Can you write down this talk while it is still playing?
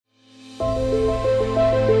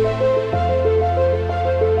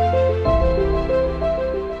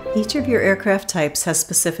Each of your aircraft types has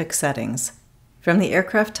specific settings. From the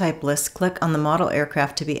aircraft type list, click on the model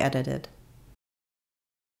aircraft to be edited.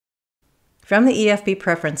 From the EFB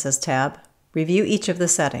Preferences tab, review each of the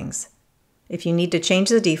settings. If you need to change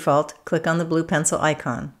the default, click on the blue pencil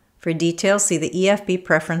icon. For details, see the EFB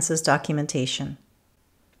Preferences documentation.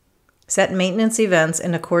 Set maintenance events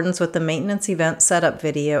in accordance with the maintenance event setup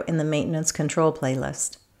video in the Maintenance Control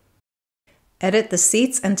playlist. Edit the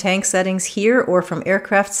seats and tank settings here or from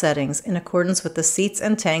aircraft settings in accordance with the seats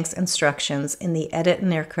and tanks instructions in the Edit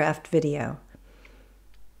an Aircraft video.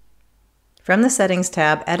 From the Settings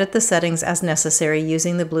tab, edit the settings as necessary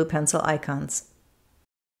using the blue pencil icons.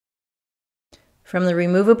 From the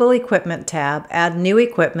Removable Equipment tab, add new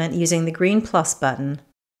equipment using the green plus button,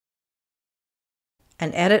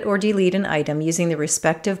 and edit or delete an item using the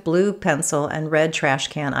respective blue pencil and red trash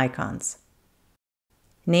can icons.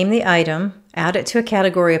 Name the item, add it to a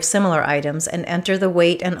category of similar items, and enter the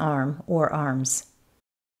weight and arm, or arms.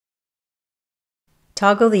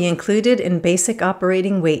 Toggle the Included in Basic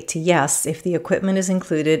Operating Weight to Yes if the equipment is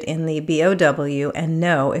included in the BOW and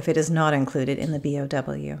No if it is not included in the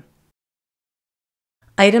BOW.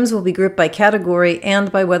 Items will be grouped by category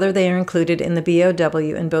and by whether they are included in the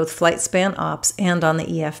BOW in both FlightSpan Ops and on the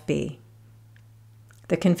EFB.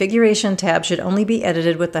 The Configuration tab should only be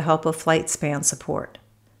edited with the help of FlightSpan support.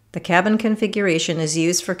 The cabin configuration is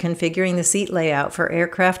used for configuring the seat layout for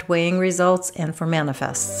aircraft weighing results and for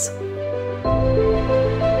manifests.